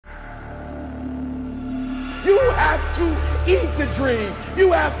You have to eat the dream.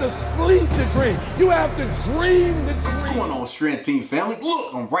 You have to sleep the dream. You have to dream the dream. What's going on, Strength Team family?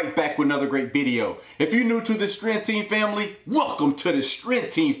 Look, I'm right back with another great video. If you're new to the Strength Team family, welcome to the Strength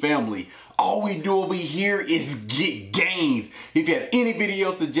Team family. All we do over here is get gains. If you have any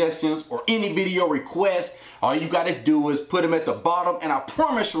video suggestions or any video requests, all you gotta do is put them at the bottom and I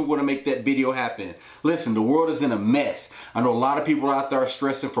promise you I'm gonna make that video happen. Listen, the world is in a mess. I know a lot of people out there are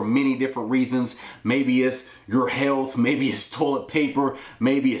stressing for many different reasons. Maybe it's your health, maybe it's toilet paper,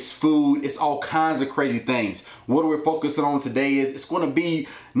 maybe it's food. It's all kinds of crazy things. What we're focusing on today is it's gonna be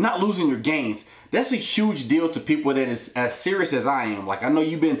not losing your gains. That's a huge deal to people that is as serious as I am. Like, I know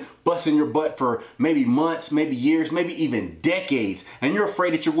you've been busting your butt for maybe months, maybe years, maybe even decades, and you're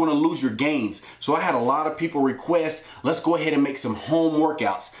afraid that you're going to lose your gains. So I had a lot of people request, let's go ahead and make some home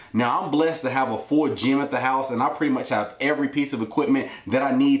workouts. Now, I'm blessed to have a full gym at the house, and I pretty much have every piece of equipment that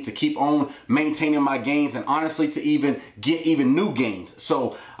I need to keep on maintaining my gains and honestly to even get even new gains.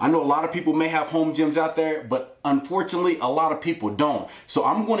 So I know a lot of people may have home gyms out there, but unfortunately, a lot of people don't. So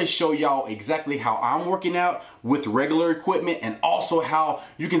I'm going to show y'all exactly how I'm working out with regular equipment and also how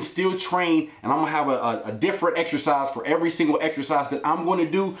you can still train, and I'm gonna have a different exercise for every single exercise that I'm going to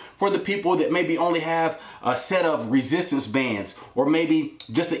do for the people that maybe only have a set of resistance bands or maybe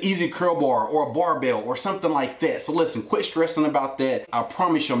just an easy curl bar or a barbell or something like that. So listen, quit stressing about that. I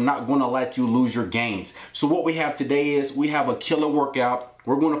promise you I'm not going to let you lose your gains. So what we have today is we have a killer workout.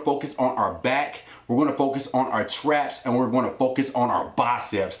 We're going to focus on our back, we're going to focus on our traps, and we're going to focus on our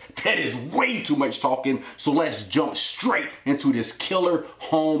biceps. That is way too much talking, so let's jump straight into this killer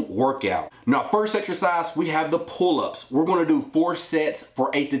home workout. Now, first exercise, we have the pull-ups. We're going to do 4 sets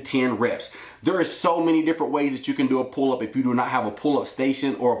for 8 to 10 reps. There are so many different ways that you can do a pull-up if you do not have a pull-up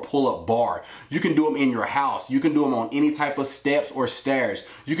station or a pull-up bar. You can do them in your house. You can do them on any type of steps or stairs.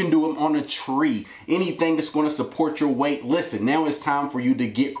 You can do them on a tree. Anything that's going to support your weight. Listen, now it's time for you to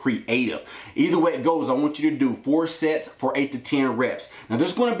get creative. Either way it goes, I want you to do 4 sets for 8 to 10 reps. Now,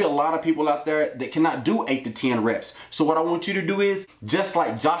 there's going to be a lot of people out there that cannot do 8 to 10 reps. So what I want you to do is, just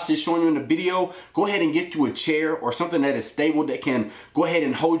like Josh is showing you in the video, go ahead and get you a chair or something that is stable that can go ahead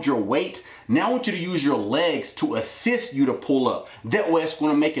and hold your weight. Now I want you to use your legs to assist you to pull up. That way it's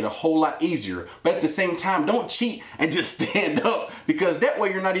going to make it a whole lot easier. But at the same time, don't cheat and just stand up, because that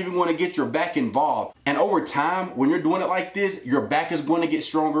way you're not even going to get your back involved. And over time, when you're doing it like this, your back is going to get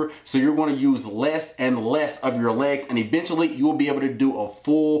stronger. So you're going to use less and less of your legs, and eventually you'll be able to do a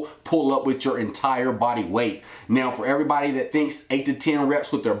full pull up with your entire body weight. Now, for everybody that thinks 8 to 10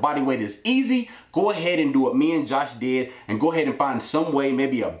 reps with their body weight is easy, go ahead and do what me and Josh did and go ahead and find some way,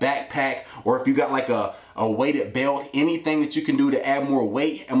 maybe a backpack, or if you got like a weighted belt, anything that you can do to add more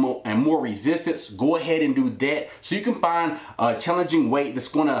weight and more resistance, go ahead and do that. So you can find a challenging weight that's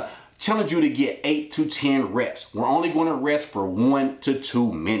going to challenge you to get 8 to 10 reps. We're only going to rest for 1 to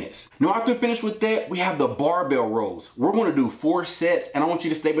 2 minutes. Now, after we finish with that, we have the barbell rows. We're going to do 4 sets, and I want you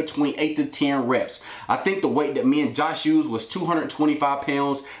to stay between 8 to 10 reps. I think the weight that me and Josh used was 225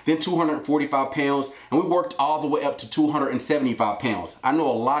 pounds, then 245 pounds, and we worked all the way up to 275 pounds. I know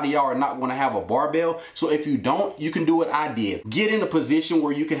a lot of y'all are not going to have a barbell, so if you don't, you can do what I did. Get in a position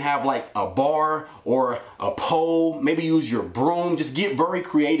where you can have like a bar or a pole, maybe use your broom. Just get very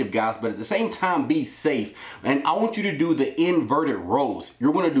creative, guys. But at the same time, be safe. And I want you to do the inverted rows.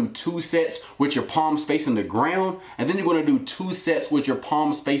 You're going to do 2 sets with your palms facing the ground, and then you're going to do 2 sets with your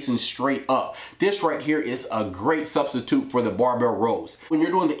palms facing straight up. This right here is a great substitute for the barbell rows. When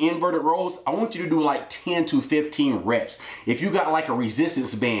you're doing the inverted rows, I want you to do like 10 to 15 reps. If you got like a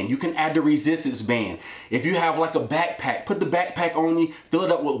resistance band, you can add the resistance band. If you have like a backpack, put the backpack on you, fill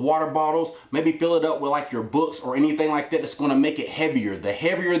it up with water bottles, maybe fill it up with like your books or anything like that that's going to make it heavier. The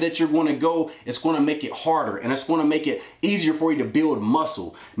heavier that you're going to go, it's going to make it harder, and it's going to make it easier for you to build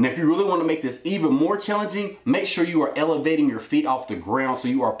muscle. And if you really want to make this even more challenging, make sure you are elevating your feet off the ground so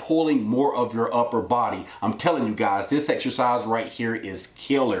you are pulling more of your upper body. I'm telling you guys, this exercise right here is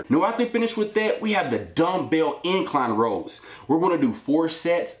killer. Now, after we finish with that, we have the dumbbell incline rows. We're going to do 4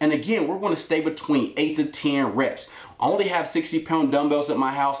 sets, and again, we're going to stay between 8 to 10 reps. I only have 60-pound dumbbells at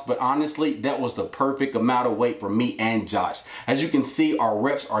my house, but honestly, that was the perfect amount of weight for me and Josh. As you can see, our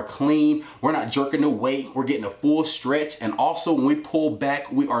reps are clean. We're not jerking the weight. We're getting a full stretch. And also, when we pull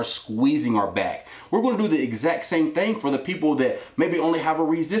back, we are squeezing our back. We're going to do the exact same thing for the people that maybe only have a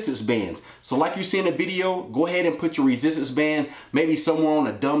resistance bands. So like you see in the video, go ahead and put your resistance band maybe somewhere on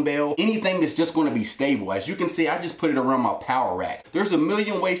a dumbbell, anything that's just going to be stable. As you can see, I just put it around my power rack. There's a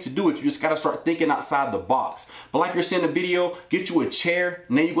million ways to do it. You just got to start thinking outside the box. But like you're seeing the video, get you a chair.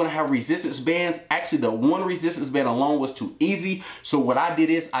 Now you're gonna have resistance bands. Actually, the one resistance band alone was too easy. So what I did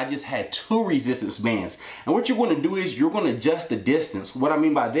is I just had 2 resistance bands. And what you're gonna do is you're gonna adjust the distance. What I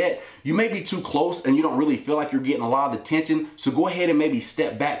mean by that, you may be too close and you don't really feel like you're getting a lot of the tension. So go ahead and maybe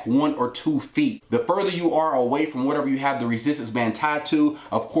step back 1 or 2 feet. The further you are away from whatever you have the resistance band tied to,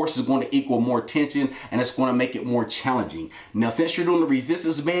 of course, is going to equal more tension and it's going to make it more challenging. Now, since you're doing the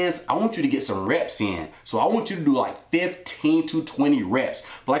resistance bands, I want you to get some reps in. So I want you to do like 15 to 20 reps.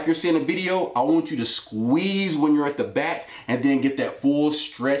 But like you're seeing in the video, I want you to squeeze when you're at the back and then get that full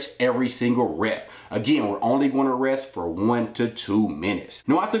stretch every single rep. Again, we're only going to rest for 1 to 2 minutes.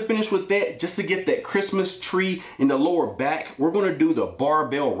 Now, after finish with that, just to get that Christmas tree in the lower back, we're going to do the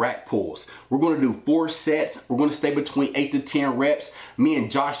barbell rack pulls. We're going to do 4 sets. We're going to stay between 8 to 10 reps. Me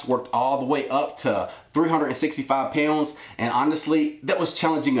and Josh worked all the way up to 365 pounds, and honestly, that was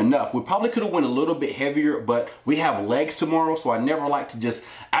challenging enough. We probably could have went a little bit heavier, but we have legs tomorrow, so I never like to just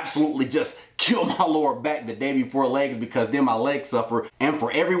absolutely just kill my lower back the day before legs, because then my legs suffer. And for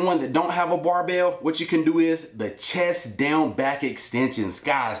everyone that don't have a barbell, what you can do is the chest down back extensions.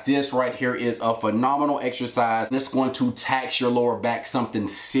 Guys, this right here is a phenomenal exercise, and it's going to tax your lower back something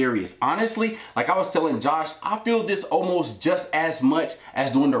serious. Honestly, like I was telling Josh, I feel this almost just as much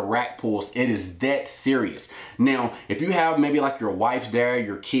as doing the rack pulls. It is that serious. Now, if you have maybe like your wife's there,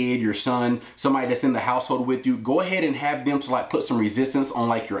 your kid, your son, somebody that's in the household with you, go ahead and have them to like put some resistance on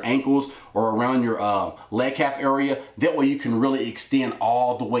like your ankles or around your leg calf area. That way you can really extend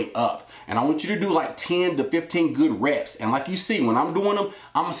all the way up. And I want you to do like 10 to 15 good reps. And like you see, when I'm doing them,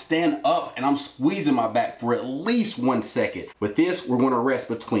 I'm standing up and I'm squeezing my back for at least 1 second. With this, we're going to rest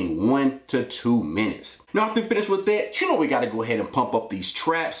between 1 to 2 minutes. Now, after finish with that, you know we got to go ahead and pump up these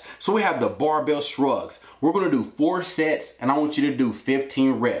traps. So we have the barbell shrugs. We're going to do 4 sets, and I want you to do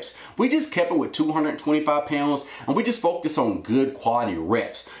 15 reps. We just kept it with 225 pounds, and we just focus on good quality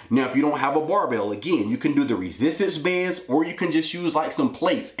reps. Now, if you don't have a barbell, again, you can do the resistance bands, or you can just use like some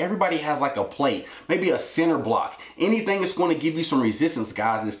plates. Everybody has like a plate, maybe a center block. Anything that's going to give you some resistance,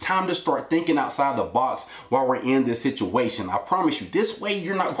 guys. It's time to start thinking outside the box while we're in this situation. I promise you, this way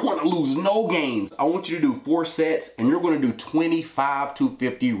you're not going to lose no gains. I want you to do 4 sets, and you're going to do 25 to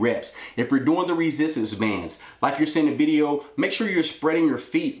 50 reps. If you're doing the resistance bands, like you're seeing in the video, make sure you're spreading your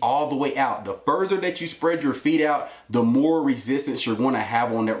feet all the way out. The further that you spread your feet out, the more resistance you're going to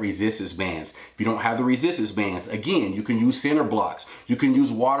have on that resistance bands. If you don't have the resistance bands, again, you can use center blocks, you can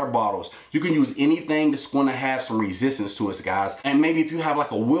use water bottles, you can use anything that's going to have some resistance to us, guys. And maybe if you have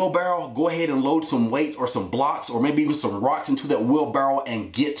like a wheelbarrow, go ahead and load some weights or some blocks or maybe even some rocks into that wheelbarrow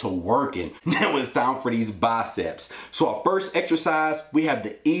and get to working. Now it's time for these biceps. So our first exercise, we have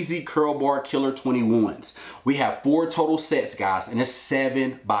the easy curl bar killer 21s. We have 4 total sets, guys, and it's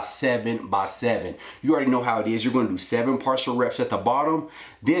 7 by 7 by 7. You already know how it is. You're going to do 7 partial reps at the bottom,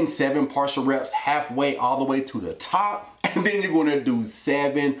 then 7 partial reps halfway all the way to the top, and then you're going to do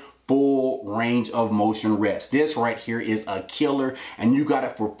 7 full range of motion reps. This right here is a killer, and you got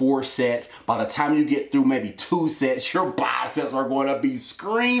it for 4 sets. By the time you get through maybe 2 sets, your biceps are going to be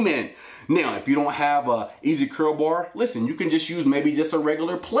screaming. Now, if you don't have a easy curl bar, listen, you can just use maybe just a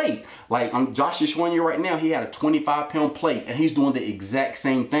regular plate. Like Josh is showing you right now, he had a 25-pound plate and he's doing the exact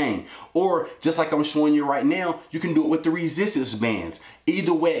same thing. Or just like I'm showing you right now, you can do it with the resistance bands.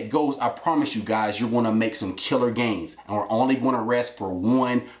 Either way it goes, I promise you guys, you're going to make some killer gains. And we're only going to rest for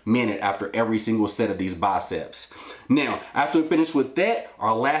 1 minute after every single set of these biceps. Now, after we finish with that,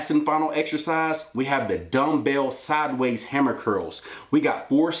 our last and final exercise, we have the dumbbell sideways hammer curls. We got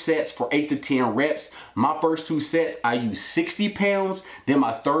 4 sets for 8 to 10 reps. My first 2 sets, I use 60 pounds. Then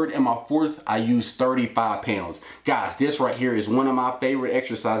my third and my fourth, I use 35 pounds. Guys, this right here is one of my favorite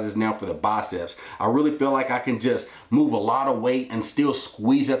exercises now for the biceps. I really feel like I can just move a lot of weight and still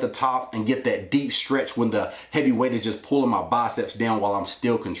squeeze at the top and get that deep stretch when the heavy weight is just pulling my biceps down while I'm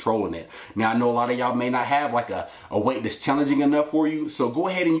still controlling it. Now, I know a lot of y'all may not have like a weight that's challenging enough for you, so go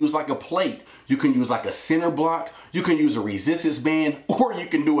ahead and use like a plate. You can use like a center block, you can use a resistance band, or you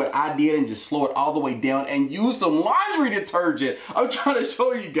can do what I did and just slow it all the way down and use some laundry detergent. I'm trying to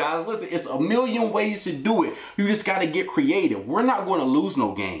show you guys, listen, it's a million ways to do it. You just got to get creative. We're not going to lose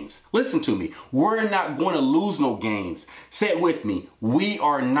no gains. Listen to me. We're not going to lose no gains. Say it with me. We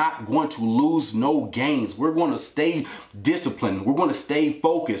are not going to lose no gains. We're going to stay disciplined. We're going to stay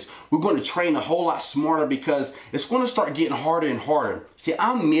focused. We're going to train a whole lot smarter because it's going to start getting harder and harder. See,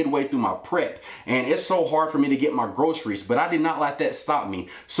 I'm midway through my prep and it's so hard for me to get my groceries, but I did not let that stop me.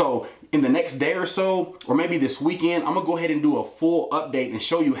 So in the next day or so, or maybe this weekend, I'm gonna go ahead and do a full update and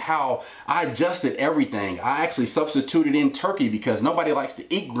show you how I adjusted everything. I actually substituted in turkey because nobody likes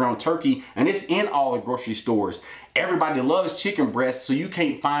to eat ground turkey, and it's in all the grocery stores. Everybody loves chicken breasts, so you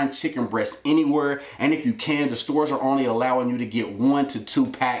can't find chicken breasts anywhere. And if you can, the stores are only allowing you to get 1 to 2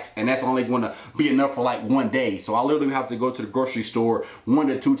 packs, and that's only going to be enough for like 1 day. So I literally have to go to the grocery store 1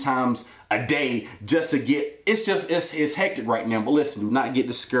 to 2 times a day just to get, it's hectic right now. But listen, do not get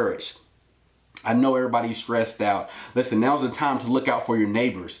discouraged. I know everybody's stressed out. Listen, now's the time to look out for your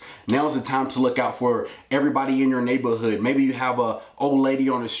neighbors. Now's the time to look out for everybody in your neighborhood. Maybe you have a old lady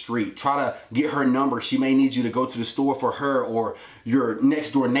on the street. Try to get her number. She may need you to go to the store for her, or your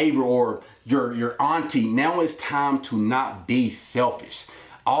next door neighbor, or your auntie. Now it's time to not be selfish.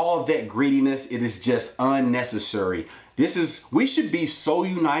 All of that greediness, it is just unnecessary. We should be so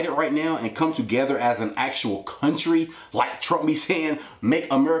united right now and come together as an actual country, like Trump be saying,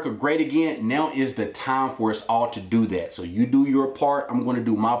 make America great again. Now is the time for us all to do that. So you do your part, I'm going to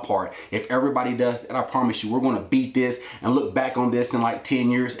do my part. If everybody does that, I promise you, we're going to beat this and look back on this in like 10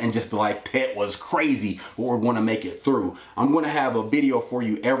 years and just be like, that was crazy, but we're going to make it through. I'm going to have a video for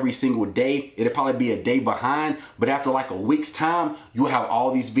you every single day. It'll probably be a day behind, but after like a week's time, you'll have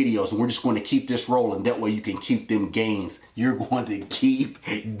all these videos, and we're just going to keep this rolling. That way you can keep them gains. You're going to keep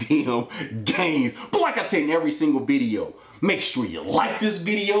them gains. But like I tell you in every single video, make sure you like this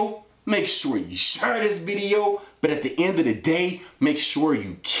video, make sure you share this video, but at the end of the day, make sure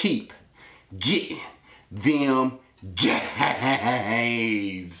you keep getting them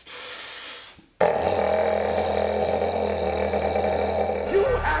gains. You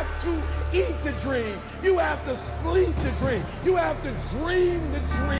have to eat the dream. You have to sleep the dream. You have to dream the dream.